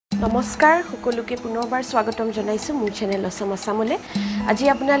নমস্কাৰ সকলোকে পুনৰবাৰ স্বাগতম জনাইছো মোৰ চেনেল আসামলে আজি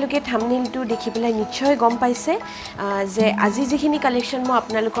আপোনালোকে থাম্বনেইলটো দেখি পেলাই নিশ্চয় গম পাইছে যে আজি যিখিনি কালেকশ্যন মই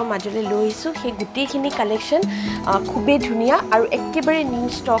আপোনালোকৰ মাজলৈ লৈ আহিছো সেই গোটেইখিনি কালেকশ্যন খুবেই ধুনীয়া আৰু একেবাৰে নিউ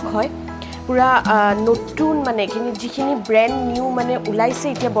ষ্টক হয় পুৰা নতুন মানে যিখিনি ব্ৰ্যান্ড নিউ মানে ওলাইছে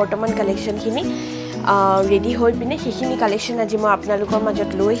এতিয়া বৰ্তমান কালেকশ্যনখিনি ৰেডি হৈ পিনে সেইখিনি কালেকশ্যন আজি মই আপোনালোকৰ মাজত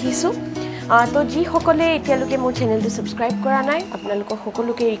লৈ আহিছো তো যি সকলে এতিয়ালৈকে মোৰ চেনেলটো সাবস্ক্ৰাইব কৰা নাই আপোনালোকক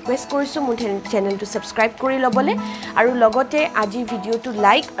সকলোকে ৰিকুৱেষ্ট কৰিছো মোৰ চেনেলটো সাবস্ক্ৰাইব কৰি লবলে আৰু লগতে আজি ভিডিওটো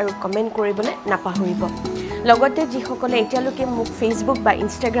লাইক আৰু কমেন্ট কৰিবলৈ নাপাহৰিব লগতে যি সকলে এতিয়ালৈকে মোক ফেসবুক বা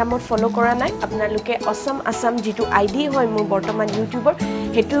ইনষ্টাগ্ৰামত ফলো কৰা নাই আপোনালোকে আসাম যেটো আইডি হয় মোৰ বৰ্তমান ইউটিউবৰ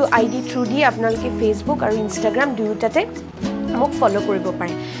হেতু আইডি থ্ৰু দি আপোনালোকে ফেসবুক আৰু ইনষ্টাগ্ৰাম দুয়োটাতে মোক ফলো কৰিব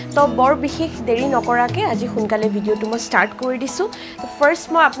পাৰে তো বৰ বিশেষ দেৰি নকৰাকে আজি সোনকালে ভিডিওটো মই ষ্টাৰ্ট কৰি দিছো ফাৰ্স্ট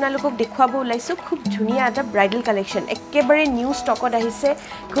মই আপোনালোকক দেখুৱাব ওলাইছো খুব ধুনীয়া এটা ব্ৰাইডাল কালেকশ্যন একেবাৰে নিউ ষ্টকত আহিছে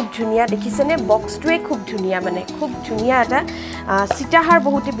খুব ধুনীয়া দেখিছেনে বক্সটোৱে খুব ধুনীয়া মানে খুব ধুনীয়া এটা সিতাহাৰ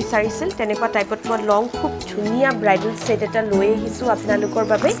বহুতে বিচাৰিছিল তেনেকুৱা টাইপত মই লং খুব ধুনীয়া ব্ৰাইডাল সেট এটা লৈ আহিছো আপোনালোকৰ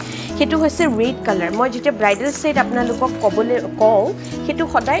বাবে হেতু হৈছে ৰেড কালাৰ মই যেতিয়া ব্ৰাইডাল সেট আপোনালোকক কবলৈ কওঁ হেতু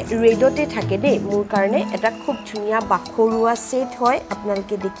সদায় ৰেডতে থাকে দেই মোৰ কাৰণে এটা খুব ধুনীয়া বাখৰুৱা সেট হয়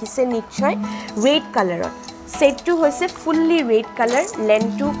আপোনালোকে দেখিছে নিশ্চয় ৰেড কালাৰত সেটটো হৈছে ফুললি ৰেড কালাৰ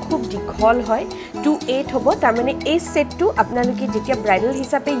লেন্থটো খুব দীঘল হয় 28 হ'ব তাৰ মানে এই সেটটো আপোনালোকে যেতিয়া ব্ৰাইডাল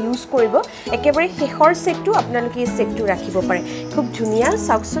হিচাপে ইউজ কৰিব একেবাৰে শেষৰ সেটটো আপোনালোকে এই সেটটো ৰাখিব পাৰে খুব ধুনীয়া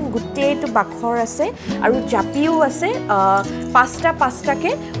সাকচন গুটেটো বাখৰ আছে আৰু জাপিও আছে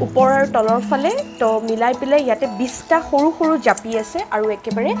পাঁচটাকে ওপৰ আৰু তলৰ ফালে তো মিলাই পেলাই ইয়াতে 20টা সৰু সৰু জাপি আছে আৰু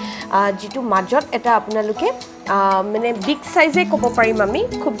একেবাৰে যেটো মাজত এটা আপোনালোকে মানে বিগ সাইজে ক'ব পাৰিম আমি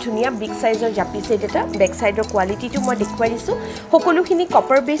খুব ধুনীয়া বিগ সাইজৰ জাপি সেট এটা বেক সাইডৰ কোৱালিটিটো মই দেখুৱাই দিছো সকলোখিনি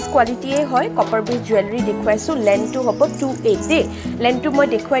কপাৰ বেস কোৱালিটিয়ে হয় কপাৰ বেস জুৱেলাৰী দেখুৱাইছো লেন্থটো হ'ব 28 দে লেন্থটো মই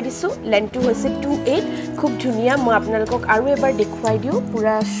দেখুৱাই দিছো লেন্থটো হৈছে 28 খুব ধুনীয়া মই আপোনালোকক আৰু এবাৰ দেখুৱাই দিও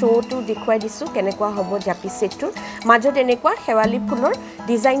পুৰা শোটো দেখুৱাই দিছো কেনেকুৱা হ'ব জাপি সেটটোৰ মাজত এনেকুৱা হেৱালি ফুলৰ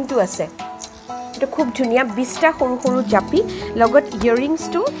ডিজাইনটো আছে এটা খুব ধুনীয়া 20টা সৰু সৰু জাপি লগত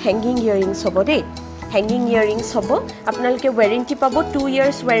ইয়াৰিংছটো হেংগিং ইয়াৰিংছ হ'ব দে hanging earrings hobo apnalke warranty pabo 2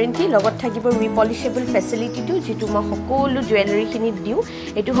 years warranty logot thakibo repolishable facility tu jitu ma hokolu jewelry khini diu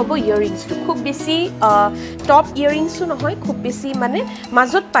etu hobo earrings tu khub besi top earrings tu nohoy khub besi mane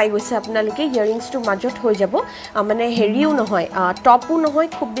majot pai goise apnalke earrings tu majot hoi jabo mane heriu nohoy topu nohoy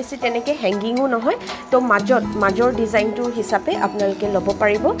khub besi teneke hanging u nohoy to major design tu hisabe apnalke lobo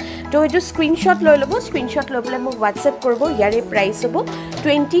paribo to etu screenshot loi lobo screenshot loi pele mok whatsapp korbo yare price hobo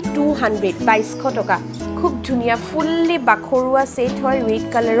 2200 2200 toka খুব ধুনিয়া fully বাখৰুৱা set হয় red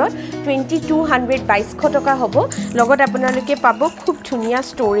কালাৰত 2200 টকা হ'ব লগত আপোনালোকে পাব খুব ধুনিয়া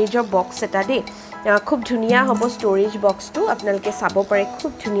ষ্টৰেজৰ বক্স এটা দে খুব ধুনিয়া হ'ব ষ্টৰেজ বক্সটো আপোনালোকে চাব পাৰে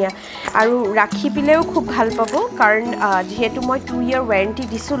খুব ধুনিয়া আৰু ৰাখি পিলেও খুব ভাল পাব কাৰণ যেহেতু মই 2 ইয়াৰ ওয়াৰেন্টি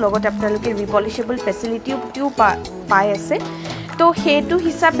দিছো লগত আপোনালোকে ৰিপলিশেবল ফেসিলিটিও পাই আছে তো হেতু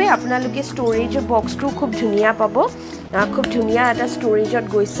হিচাপে আপোনালোকে ষ্টৰেজৰ বক্সটো খুব ধুনিয়া পাব খুব ধুনিয়া এটা ষ্টৰেজত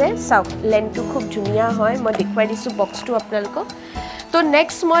গৈছে সাউক লেন্থটো খুব ধুনিয়া হয় মই দেখুৱাই দিছো বক্সটো আপোনালোকক তো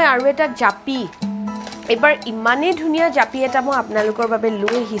নেক্সট মই আৰু এটা জাপি এবাৰ ইমানে ধুনিয়া জাপি এটা মই আপোনালোকৰ বাবে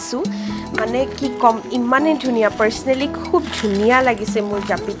লৈ আহিছো মানে কি কম ইমানে ধুনিয়া পাৰ্সনালি খুব ধুনিয়া লাগিছে মোৰ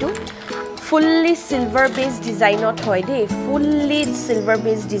জাপিটো fully silver based design ot hoy de fully silver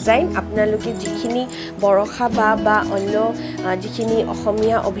based design apnaloke jikhini borokha ba onno jikhini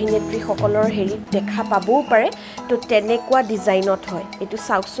ohomia obhinetri hokolor heri dekha pabo pare to tenekwa design ot hoy etu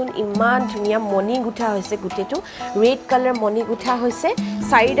sauksun iman dhunia moni gutha hoise gutetu red color moni gutha hoise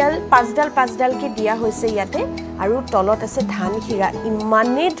saidal pazdal ke dia hoise yate aru tolot ase dhan khira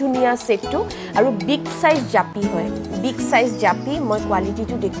imane dhunia setu aru big size japi hoy big size japi moi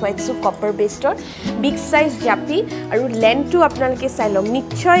quality tu dekhwaisu copper বেষ্টৰ big size জাপি আৰু লেন্থটো আপোনালোকে চাইলম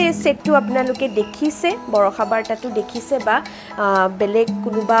নিশ্চয় এই সেটটো আপোনালোকে দেখিছে বৰখাবাৰটাটো দেখিছে বা বেলেগ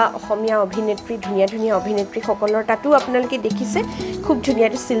কোনোবা অসমীয়া অভিনেত্ৰী ধুনিয়া অভিনেত্ৰী সকলৰ তাতো আপোনালোকে দেখিছে খুব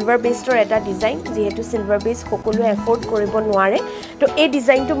ধুনিয়াটো সিলভাৰ বেষ্টৰ এটা ডিজাইন যেহেতু সিলভাৰ বেস সকলো এফৰ্ড কৰিব নোৱাৰে তো এই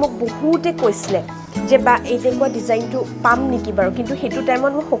ডিজাইনটো মোক বহুতে কৈছিলে যে বা এই দেখুৱা ডিজাইনটো পাম নেকি বাৰু কিন্তু হেতু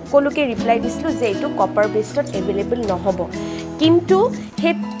টাইমত মই সকলোকে ৰিপ্লাই দিছিলো যে এটো কপাৰ বেষ্টত এভেইলেবল নহব কিন্তু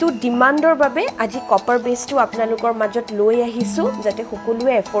হেতু ডিমান্ডৰ বাবে আজি কপাৰ বেসটো আপোনালোকৰ মাজত লৈ আহিছো যাতে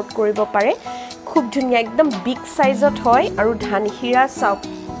সকলোৱে এফৰ্ড কৰিব পাৰে খুব ধুনিয়া একদম বিগ সাইজত হয় আৰু ধানখিৰা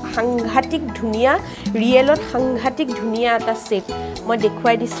সাংঘাতিক ধুনিয়া ৰিয়েলত সাংঘাতিক ধুনিয়া এটা সেট মই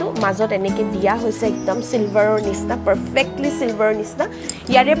দেখুৱাই দিছো মাজত এনেকে দিয়া হৈছে একদম সিলভাৰৰ নিচিনা পাৰফেক্টলি সিলভাৰৰ নিচিনা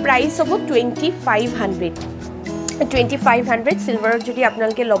ইয়াৰে প্ৰাইস হ'ব 2500 2500 silver যদি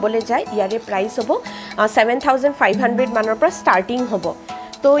আপোনালোকে লবলে যায় ইয়াৰে প্ৰাইস হ'ব 7500 মানৰ পৰা ষ্টাৰ্টিং হ'ব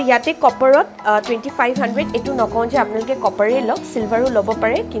তো ইয়াতে কপাৰত 2500 এটো নকওঁ যে আপোনালোকে কপাৰে লওক সিলভাৰো ল'ব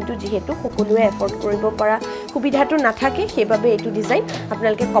পাৰে কিন্তু যেহেতু সকলোৱে এফৰ্ড কৰিব পৰা সুবিধাটো নাথাকে সেইবাবে এটো ডিজাইন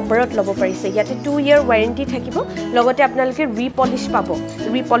আপোনালোকে কপাৰত ল'ব পাৰিছে ইয়াতে 2 ইয়াৰ ওয়াৰেন্টি থাকিব লগতে আপোনালোকে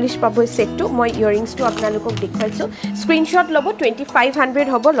ৰিপলিশ পাব সেটটো মই ইয়াৰিংছটো আপোনালোকক দেখাইছো স্ক্ৰিনশ্বট ল'ব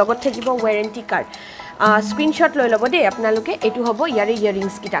 2500 হ'ব লগত থাকিব ওয়াৰেন্টি কাৰ্ড স্ক্ৰিনশ্বট লৈ ল'ব দেই আপোনালোকে এটো হ'ব ইয়াৰে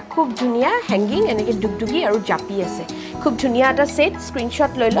ইয়াৰিংছ কিটা খুব ধুনিয়া হ্যাঙ্গিং এনেকে দুগদুগি আৰু জাপি আছে খুব ধুনিয়া এটা সেট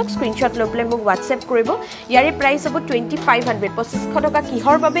স্ক্ৰিনশ্বট লৈ লওক স্ক্ৰিনশ্বট লৈ পেলাই মোক WhatsApp কৰিব ইয়াৰে প্ৰাইস হ'ব 2500 2500 টকা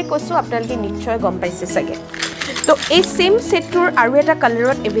কিহৰ বাবে কৈছো আপোনালোকে নিশ্চয় গম পাইছে সাগে তো এই সেম সেটটোৰ আৰু এটা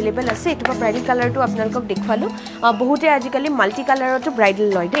কালাৰত এভেইলেবল আছে এটো ব্ৰাইডাল কালাৰটো আপোনালোকক দেখুৱালো বহুতে আজিকালি মাল্টি কালাৰটো ব্ৰাইডাল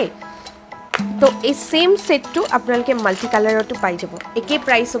লয় দেই তো এই সেম সেটটো আপোনালোকে মাল্টি কালাৰটো পাই যাব একে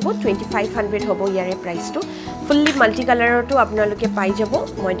প্ৰাইস হ'ব 2500 হ'ব ইয়াৰে প্ৰাইসটো ফুললি মাল্টি কালাৰটো আপোনালোকে পাই যাব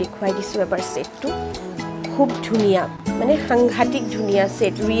মই দেখুৱাই দিছো এবাৰ সেটটো খুব ধুনিয়া মানে সাংঘাতিক ধুনিয়া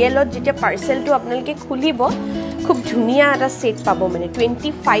সেট ৰিয়েলত যেতিয়া পাৰ্সেলটো আপোনালোকে খুলিব খুব ধুনিয়া এটা সেট পাব মানে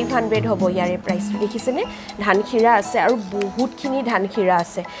 2500 হ'ব ইয়াৰে প্ৰাইসটো দেখিছেনে ধানখিৰা আছে আৰু বহুতখিনি ধানখিৰা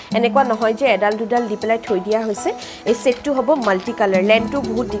আছে এনেকুৱা নহয় যে এডাল দুডাল দি পেলাই থৈ দিয়া হৈছে এই সেটটো হ'ব মাল্টি কালাৰ লেন্থটো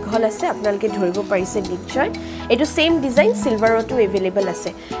বহুত দীঘল আছে আপোনালোকে ধৰিব পাৰিছে নিশ্চয় এটো সেম ডিজাইন সিলভাৰটো এভেইলেবল আছে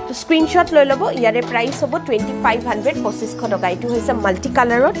তো স্ক্ৰিনশ্বট লৈ ল'ব ইয়াৰে প্ৰাইস হ'ব 2500 2500 টকা এটো হৈছে মাল্টি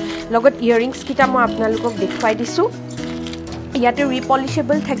কালাৰত লগত ইয়াৰিংছ কিটা মই আপোনালোকক দেখুৱাই দিছো ইয়াতে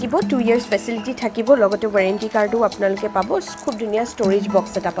ৰিপলিশেবল থাকিব 2 ইয়াৰ্স ফেসিলিটি থাকিব লগতে ওয়াৰেন্টি কাৰ্ডও আপোনালোকে পাব খুব ধুনিয়া ষ্টৰেজ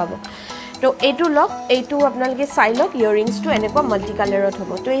বক্স এটা পাব তো এইটো লক এইটো আপোনালোকে চাই লক ইয়াৰিংছটো এনেকুৱা মাল্টি কালাৰত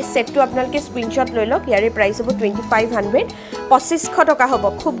হ'ব তো এই সেটটো আপোনালোকে স্ক্ৰিনশ্বট লৈ লক ইয়াৰে প্ৰাইস হ'ব 2500 2500 টকা হ'ব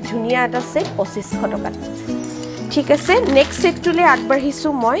খুব ধুনিয়া এটা সেট 2500 টকা ঠিক আছে নেক্সট সেটটোলে আগবাঢ়িছো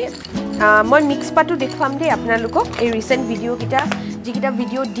মই মিক্স পাটো দেখুৱাম দেই আপোনালোকক এই ৰিসেন্ট ভিডিও কিটা যিকিটা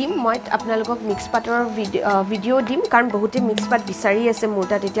ভিডিও দিম মই আপোনালোকক মিক্স পাটৰ ভিডিও দিম কাৰণ বহুতে মিক্স পাট বিচাৰি আছে মোৰ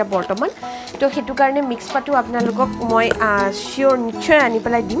তাত এতিয়া বৰ্তমান তো হেতু কাৰণে মিক্স পাটো আপোনালোকক মই শিওৰ নিশ্চয় আনি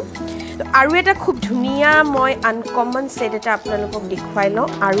পেলাই দিম আৰু এটা খুব ধুনিয়া মই আনকমন সেট এটা আপোনালোকক দেখুৱাই লওঁ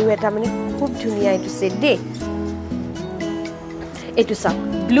আৰু এটা মানে খুব ধুনিয়া এটো সেট দেই এটো সব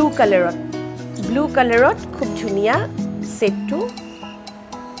ব্লু কালাৰত খুব ধুনিয়া সেটটো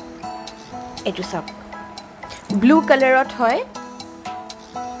এটো সব ব্লু কালাৰত হয়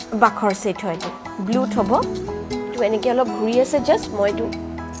বাখৰ সেট হয়তো ব্লু থব তো এনেকে অলপ ঘুৰি আছে জাস্ট মইটো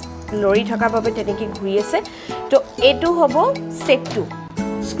লৰি থকা বাবে তেনেকে ঘুৰি আছে তো এটো হ'ব সেটটো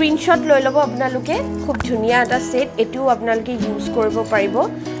স্ক্ৰিনশ্বট লৈ ল'ব আপোনালোকে খুব ধুনিয়া এটা সেট এটো আপোনালোকে ইউজ কৰিব পাৰিব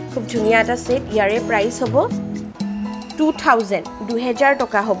খুব ধুনিয়া এটা সেট ইয়াৰে প্ৰাইস হ'ব 2000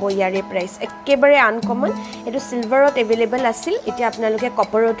 টকা হ'ব ইয়াৰে প্ৰাইস একেবাৰে আনকমন এটো সিলভাৰত এভেইলেবল আছিল এতিয়া আপোনালোকে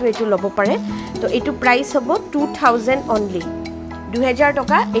কপাৰটো এটো ল'ব পাৰে তো এটো প্ৰাইস হ'ব 2000 অনলি 2000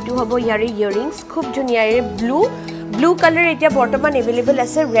 টকা এটো হ'ব ইয়াৰে ইয়াৰিংছ খুব ধুনিয়া ব্লু কালাৰ এতিয়া বৰ্তমান এভেইলেবল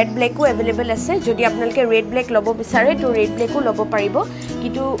আছে ৰেড ব্ল্যাকও এভেইলেবল আছে যদি আপোনালোকে ৰেড ব্ল্যাক ল'ব বিচাৰে তো ৰেড ব্ল্যাকও ল'ব পাৰিব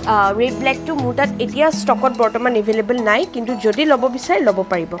কিন্তু ৰেড ব্ল্যাকটো মোৰ তাত এতিয়া ষ্টকত বৰ্তমান এভেইলেবল নাই কিন্তু যদি ল'ব বিচাৰে ল'ব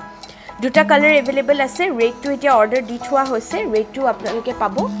পাৰিব দুটা কালাৰ এভেইলেবল আছে ৰেডটো এতিয়া অৰ্ডাৰ দি থোৱা হৈছে ৰেডটো আপোনালোকে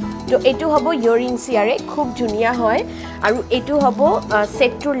পাব তো এটো হ'ব ইয়াৰিংছ ইয়াৰে খুব ধুনিয়া হয় আৰু এটো হ'ব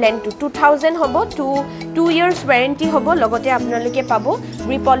সেটটোৰ লেন্থটো 2000 হ'ব 2 ইয়াৰ্স ওয়াৰেন্টি হ'ব লগতে আপোনালোকে পাব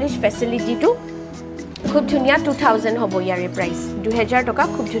ৰিপলিশ ফেসিলিটিটো খুব ধুনিয়া 2000 হ'ব ইয়াৰে প্ৰাইস 2000 টকা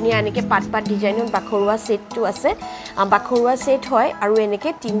খুব ধুনিয়া এনেকে পাট ডিজাইনত বাখৰুৱা সেটটো আছে বাখৰুৱা সেট হয় আৰু এনেকে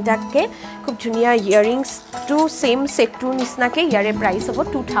তিনটাকে খুব ধুনিয়া ইয়াৰিংছ টু সেম সেটটোৰ নিচিনাকে ইয়াৰে প্ৰাইস হ'ব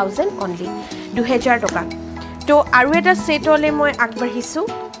 2000 অনলি 2000 টকা তো আৰু এটা সেট হলে মই আগবাঢ়িছো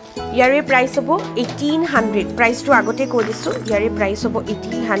ইয়াৰে প্ৰাইস হ'ব 1800 প্ৰাইসটো আগতে কৈ দিছো ইয়াৰে প্ৰাইস হ'ব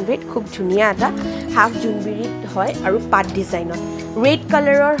 1800 খুব ধুনিয়া এটা হাফ জুনবিৰিত হয় আৰু পাট ডিজাইনত ৰেড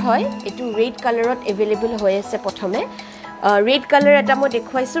কালাৰৰ হয় এটো ৰেড কালাৰত এভেইলেবল হৈ আছে প্ৰথমে ৰেড কালাৰ এটা মই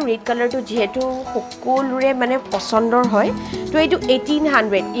দেখুৱাইছো ৰেড কালাৰটো যেহেতু সকলোৰে মানে পছন্দৰ হয় তো এটো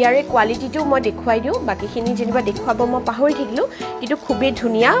 1800 ইয়াৰে কোৱালিটিটো মই দেখুৱাই দিও বাকিখিনি যেনিবা দেখুৱাব মই পাহৰি থাকিলো কিন্তু খুবেই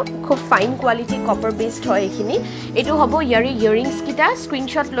ধুনিয়া খুব ফাইন কোৱালিটি কপাৰ বেসড হয় এখিনি এটো হ'ব ইয়াৰে ইয়াৰিংছ কিটা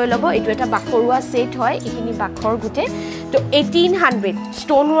স্ক্ৰিনশ্বট লৈ ল'ব এটো এটা বাখৰুৱা সেট হয় এখিনি বাখৰ গুটে তো 1800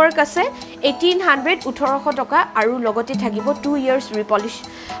 ষ্টোন ওয়াৰ্ক আছে 1800 1800 টকা আৰু লগতে থাকিব 2 ইয়াৰ্স ৰিপলিশ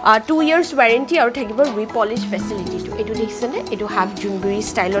 2 ইয়াৰ্স ওয়াৰেন্টি আৰু থাকিব ৰিপলিশ ফেসিলিটিটো এটো দেখিছেনে এটো হাফ জুনবিৰি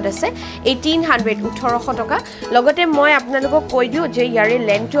ষ্টাইলত আছে 1800 1800 টকা লগতে মই আপোনালোকক কৈ দিও যে ইয়াৰে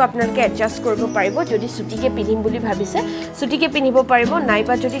লেন্থটো আপোনালোকে এডজাস্ট কৰিব পাৰিব যদি সুটিকে পিনিম বুলি ভাবিছে সুটিকে পিনিব পাৰিব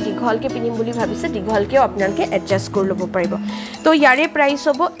নাইবা যদি দীঘলকে পিনিম বুলি ভাবিছে দীঘলকেও আপোনালোকে এডজাস্ট কৰি ল'ব পাৰিব তো ইয়াৰে প্ৰাইস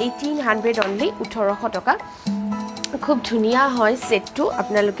হ'ব 1800 অনলি 1800 টকা খুব ধুনিয়া হয় সেটটো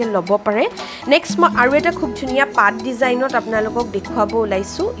আপোনালোকে লব পাৰে নেক্সট মই আৰু এটা খুব ধুনিয়া পাট ডিজাইনত আপোনালোকক দেখুৱাব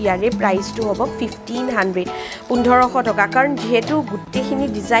ওলাইছো ইয়াৰে প্ৰাইসটো হ'ব 1500 1500 টকা কাৰণ যেহেতু গুটেখিনি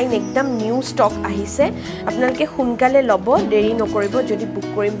ডিজাইন একদম নিউ ষ্টক আহিছে আপোনালোকে সোনকালে লব দেৰি নকৰিব যদি বুক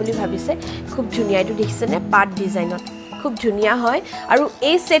কৰিম বুলি ভাবিছে খুব ধুনিয়া এটো দেখিছেনে পাট ডিজাইনত খুব ধুনিয়া হয় আৰু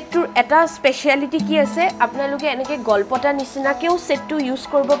এই সেটটোৰ এটা স্পেশালিটি কি আছে আপোনালোকে এনেকে গলপটা নিচিনাকেও সেটটো ইউজ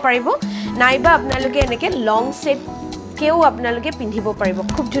কৰিব পাৰিব নাইবা আপোনালোকে এনেকে লং সেট কেও আপোনালোকে পিন্ধিব পাৰিব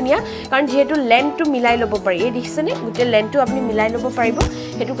খুব ধুনিয়া কাৰণ যেহেতু লেন্থটো মিলাই লব পাৰি এই দেখিছেনে গুটে লেন্থটো আপুনি মিলাই লব পাৰিব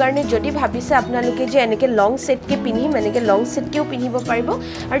হেতু কাৰণে যদি ভাবিছে আপোনালোকে যে এনেকে লং সেট কে পিন্ধিম এনেকে লং সেট কেও পিন্ধিব পাৰিব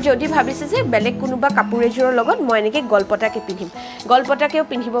আৰু যদি ভাবিছে যে বেলেগ কোনোবা কাপোৰ এজোৰৰ লগত মই এনেকে গলপটাকে পিন্ধিম গলপটাকেও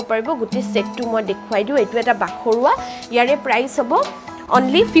পিন্ধিব পাৰিব গুটে সেটটো মই দেখুৱাই দিও এটো এটা বাখৰুৱা ইয়াৰে প্ৰাইস হ'ব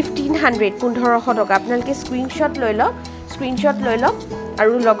only 1500 1500 টকা আপোনালোকে স্ক্ৰিনশ্বট লৈ লওক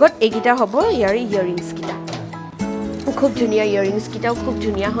আৰু লগত এইগিটা হ'ব ইয়াৰ ইয়াৰিংছ কিটা খুব ধুনিয়া ইয়াৰিংছ কিটাও খুব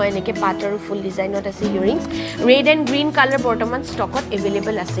ধুনিয়া হয় এনেকে পাট আৰু ফুল ডিজাইনত আছে earrings red and green colour বৰ্তমান ষ্টকত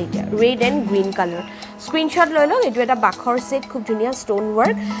अवेलेबल আছে এতিয়া red and green colour screenshot লৈ লওক এটো এটা বাখৰ সেট খুব ধুনিয়া ষ্টোন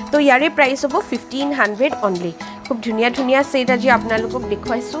ওয়াৰ্ক তো ইয়াৰে প্ৰাইস হ'ব 1500 only খুব ধুনিয়া ধুনিয়া সেট আজি আপোনালোকক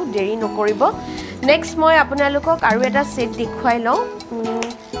দেখুৱাইছো দেৰি নকৰিব নেক্সট মই আপোনালোকক আৰু এটা সেট দেখুৱাই লও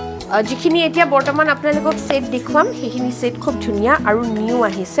যিখিনি এতিয়া বৰ্তমান আপোনালোকক সেট দেখুৱাম হেখিনি সেট খুব ধুনিয়া আৰু নিউ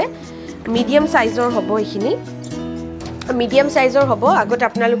আহিছে মিডিয়াম সাইজৰ হ'ব এখিনি মিডিয়াম সাইজৰ হ'ব আগত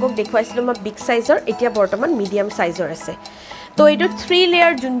আপোনালোকক দেখুৱাইছিলো মই বিগ সাইজৰ এতিয়া বৰ্তমান মিডিয়াম সাইজৰ আছে তো এটো 3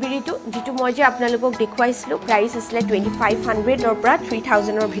 লেয়াৰ জুনবিৰিটো যেটো মই যে আপোনালোকক দেখুৱাইছিলো প্ৰাইস আছিল 2500 ৰ পৰা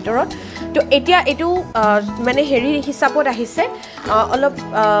 3000 ৰ ভিতৰত তো এতিয়া এটো মানে হেৰি হিচাপত আহিছে অলপ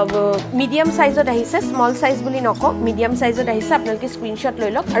মিডিয়াম সাইজত আহিছে স্মল সাইজ বুলি নক মিডিয়াম সাইজত আহিছে আপোনালোকে স্ক্ৰিনশ্বট লৈ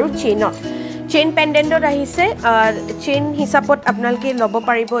লওক আৰু চেইন পেন্ডেন্টত আহিছে চেইন হিচাপত আপোনালোকে লব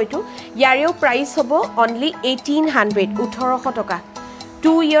পাৰিব এটো ইয়াৰেও প্ৰাইস হ'ব only 1800 1800 টকা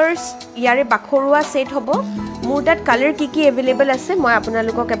 2 ইয়াৰ্স ইয়াৰে বাখৰুৱা সেট হ'ব মোৰ তাত কালাৰ কি अवेलेबल আছে মই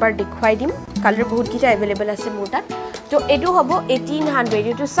আপোনালোকক এবাৰ দেখুৱাই দিম কালাৰ বহুত কিটা अवेलेबल আছে মোৰ তাত তো এটো হ'ব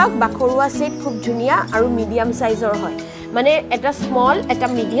 1800 এটো সব বাখৰুৱা সেট খুব ধুনিয়া আৰু মিডিয়াম সাইজৰ হয় মানে এটা স্মল এটা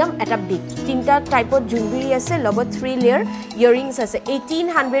মিডিয়াম এটা বিগ তিনটা টাইপত জুনবিৰি আছে লগত 3 লেয়াৰ ইয়াৰিংছ আছে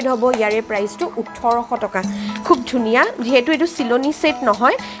 1800 হ'ব ইয়াৰে প্ৰাইসটো 1800 টকা খুব ধুনিয়া যেহেতু এটো সিলনি সেট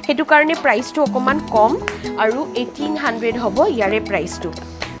নহয় হেতু কাৰণে প্ৰাইসটো অকমান কম আৰু 1800 হ'ব ইয়াৰে প্ৰাইসটো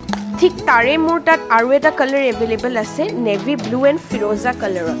ঠিক তাৰে মোৰ তাত আৰু এটা কালাৰ अवेलेबल আছে নেভি ব্লু এণ্ড ফিৰোজা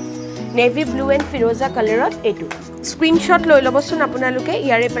কালাৰত নেভি ব্লু এণ্ড ফিৰোজা কালাৰত এটো স্ক্ৰিনশ্বট লৈ লবচোন আপোনালোকে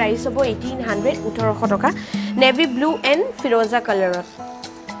ইয়াৰে প্ৰাইস হ'ব 1800 1800 টকা নেভি ব্লু এণ্ড ফিৰোজা কালাৰত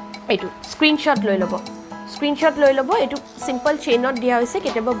এটো স্ক্ৰিনশ্বট লৈ লব এটো সিম্পল চেইনত দিয়া হৈছে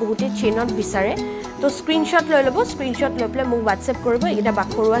কেতিয়াবা বহুতে চেইনত বিচাৰে তো স্ক্ৰিনশ্বট লৈ লব স্ক্ৰিনশ্বট লৈ প্লে মোক WhatsApp কৰিব এটা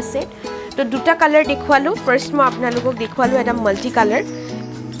বাখৰুৱা সেট তো দুটা কালাৰ দেখুৱালো ফাৰ্স্ট মই আপোনালোকক দেখুৱালো এটা মাল্টি কালাৰ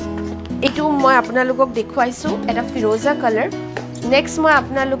এটো মই আপোনালোকক দেখুৱাইছো এটা ফিৰোজা কালাৰ নেক্সট মই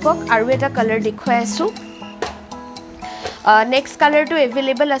আপোনালোকক আৰু এটা কালাৰ দেখুৱাই আছো নেক্সট কালাৰটো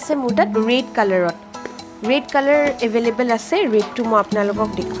अवेलेबल আছে মোৰ তাত ৰেড কালাৰত ৰেড কালাৰ अवेलेबल আছে ৰেডটো মই আপোনালোকক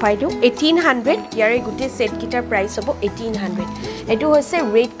দেখুৱাই দিও 1800 ইয়াৰে গুটে সেট কিটাৰ প্ৰাইস হ'ব 1800 এটো হৈছে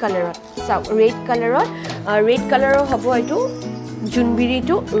ৰেড কালাৰত ৰেড কালাৰৰ হ'ব এটো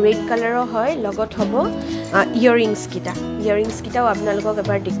জুনবিৰিটো ৰেড কালাৰৰ হয় লগত হ'ব ইয়াৰিংছ কিটাও আপোনালোকক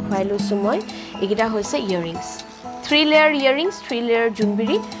এবাৰ দেখুৱাই লৈছো মই একিটা হৈছে earrings 3 layer earrings 3 layer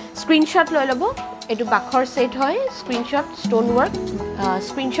জুনবিৰি screenshot লৈ লব এটো বাখৰ সেট হয় স্ক্ৰিনশ্বট ষ্টোন ওয়াৰ্ক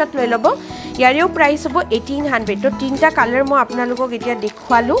স্ক্ৰিনশ্বট লৈ লব ইয়াৰেও প্ৰাইস হ'ব 1800 তো তিনটা কালাৰ মই আপোনালোকক এতিয়া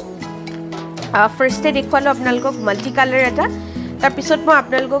দেখুৱালো ফাৰ্স্টে দেখুৱালো আপোনালোকক মাল্টি কালাৰ এটা তাৰ পিছত মই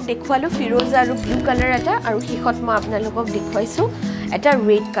আপোনালোকক দেখুৱালো ফিৰোজা আৰু ব্লু কালাৰ এটা আৰু হিখত মই আপোনালোকক দেখুৱাইছো এটা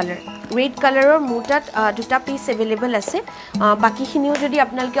ৰেড কালাৰৰ মোৰ তাত দুটা পিস अवेलेबल আছে বাকিখিনিও যদি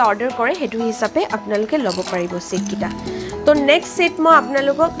আপোনালোকে অৰ্ডাৰ কৰে হেতু হিচাপে আপোনালোকে লব পাৰিব সেট কিটা তো নেক্সট সেট মই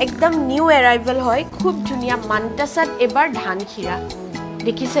আপোনালোকক একদম নিউ এৰাইভেল হয় খুব ধুনিয়া মান্তাসাত এবাৰ ধানখিৰা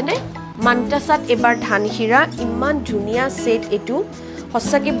দেখিছেনে মান্তাসাত এবাৰ ধানখিৰা ইমান ধুনিয়া সেট এটো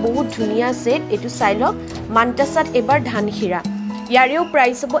হসাকে বহুত ধুনিয়া সেট এটো চাই লওক মান্তাসাত এবাৰ ধানখিৰা ইয়াৰেও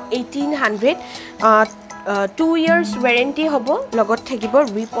প্ৰাইস হ'ব 1800 2 years warranty হ'ব লগত থাকিব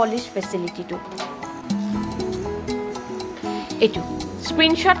ৰিপলিশ ফেসিলিটিটো এটো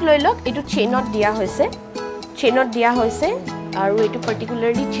স্ক্ৰিনশ্বট লৈ লওক এটো চেইনত দিয়া হৈছে আৰু এটো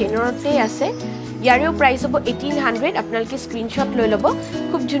পাৰ্টিকুলাৰলি চেইনৰতে আছে ইয়াৰেও প্ৰাইস হ'ব 1800 আপোনালোকে স্ক্ৰিনশ্বট লৈ লব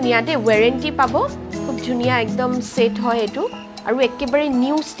খুব ধুনিয়া দে ওয়াৰেন্টি পাব খুব ধুনিয়া একদম সেট হয় এটো আৰু একেবাৰে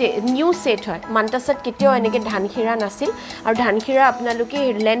নিউ সেট হয় মান্তাসাত কেতিয়াও এনেকে ধানখিৰা নাছিল আৰু ধানখিৰা আপোনালোকে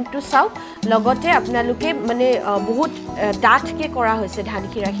লেন্থটো চাওক লগতে আপোনালোকে মানে বহুত ডাঠকে কৰা হৈছে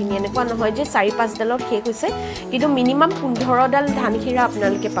ধানখিৰাখিনি এনেকুৱা নহয় যে 4-5 ডালত শেষ হৈছে কিন্তু মিনিমাম 15 ডাল ধানখিৰা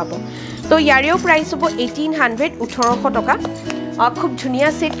আপোনালোকে পাব তো ইয়াৰেও প্ৰাইস হ'ব 1800 টকা খুব ধুনিয়া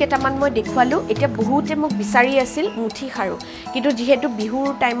সেট কেটামান মই দেখুৱালো এতিয়া বহুতে মোক বিচাৰি আছিল মুঠি খাৰু কিন্তু যেহেতু বিহুৰ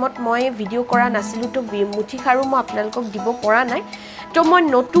টাইমত মই ভিডিও কৰা নাছিলো তো মুঠি খাৰু মই আপোনালোকক দিব পৰা নাই তো মই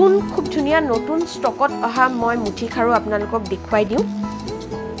নতুন খুব ধুনিয়া নতুন ষ্টকত অহা মই মুঠি খাৰু আপোনালোকক দেখুৱাই দিও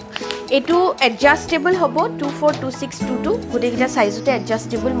এটো এডজাস্টেবল হ'ব 242622 গুটেকিটা সাইজতে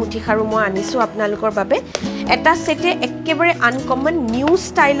এডজাস্টেবল মুঠি খাৰু মই আনিছো আপোনালোকৰ বাবে এটা সেটে একেবাৰে আনকমন নিউ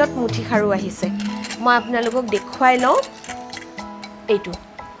ষ্টাইলত মুঠি খাৰু আহিছে মই আপোনালোকক দেখুৱাই লওঁ এইটো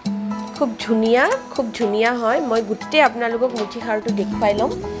খুব ধুনিয়া হয় মই গুটে আপোনালোকক মুঠি খাৰুটো দেখুৱাই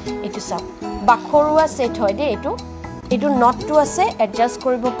লম এটো চাওক বাখৰুৱা সেট হয় দে এটো নটটো আছে এডজাস্ট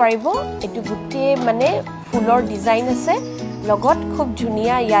কৰিব পাৰিব এটো গুটে মানে ফুলৰ ডিজাইন আছে লগত খুব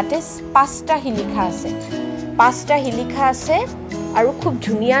ধুনিয়া ইয়াতে 5টা হিলিখা আছে আৰু খুব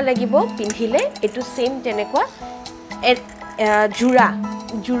ধুনিয়া লাগিব পিন্ধিলে এটো সেম তেনেকুৱা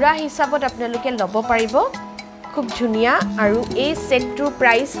জুৰা হিচাপত আপোনালোকে লব পাৰিব খুব ধুনিয়া আৰু এই সেটটোৰ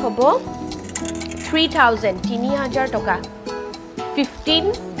প্ৰাইস হ'ব 3000 টকা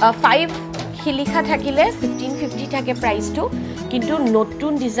 5 হিলিখা থাকিলে 1550 থাকে প্ৰাইসটো কিন্তু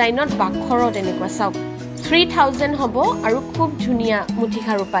নতুন ডিজাইনত বাখৰত এনেকুৱা চাওক 3000 হ'ব আৰু খুব ধুনিয়া মুঠি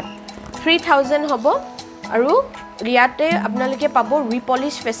খাৰু পাত 3000 হ'ব আৰু ৰিয়াতে আপোনালোকে পাব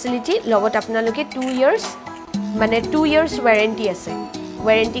ৰিপলিশ ফেসিলিটি লগত আপোনালোকে 2 ইয়াৰ্স মানে 2 ইয়াৰ্স ওয়াৰেন্টি আছে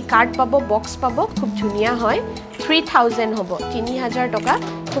ওয়ারেন্টি কার্ড পাবো বক্স পাবো খুব ধুনিয়া হয় 3000 হ'ব 3000 টকা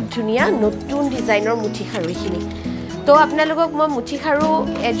খুব ধুনিয়া নতুন ডিজাইনৰ মুঠি খাৰু এখিনি তো আপোনালোকক মই মুঠি খাৰু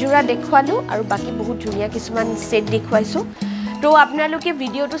এজোৰা দেখুৱালো আৰু বাকি বহুত ধুনিয়া কিছুমান সেট দেখুৱাইছো তো আপোনালোকে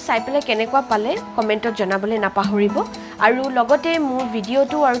ভিডিওটো চাই পেলে কেনেকুৱা পালে কমেন্টত জনাবলে নাপাহৰিব আৰু লগতে মোৰ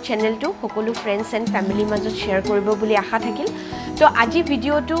ভিডিওটো আৰু চেনেলটো সকলো ফ্ৰেণ্ডছ এণ্ড ফ্যামিলিৰ মাজত শ্বেয়াৰ কৰিব বুলি আশা থাকিল তো আজি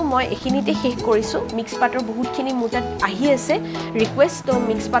ভিডিওটো মই এখিনিতে শেষ কৰিছো মিক্স পাটৰ বহুতখিনি মুটাত আহি আছে ৰিকুৱেষ্ট তো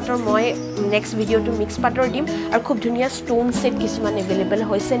মিক্স পাটৰ মই নেক্সট ভিডিওটো মিক্স পাটৰ দিম আৰু খুব ধুনিয়া ষ্টোন সেট কিছুমান এভেইলেবল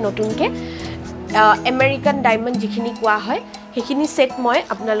হৈছে নতুনকে আমেৰিকান ডায়মণ্ড যিখিনি কোৱা হয় সেইখিনি সেট মই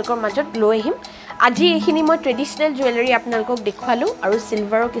আপোনালোকৰ মাজত লৈ আহিম আজি এখিনি মই ট্ৰেডিশনাল জুৱেলাৰী আপোনালোকক দেখুৱালো আৰু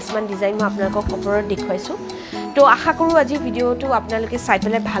সিলভাৰৰ কিছুমান ডিজাইন মই আপোনালোকক ওপৰত দেখুৱাইছো তো আশা কৰো আজি ভিডিওটো আপোনালোকে চাই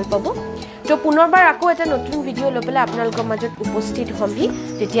পেলে ভাল পাব তো পুনৰবাৰ আকৌ এটা নতুন ভিডিও লৈ পেলে আপোনালোকৰ মাজত উপস্থিত হ'মহি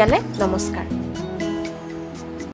তেতিয়ালে নমস্কাৰ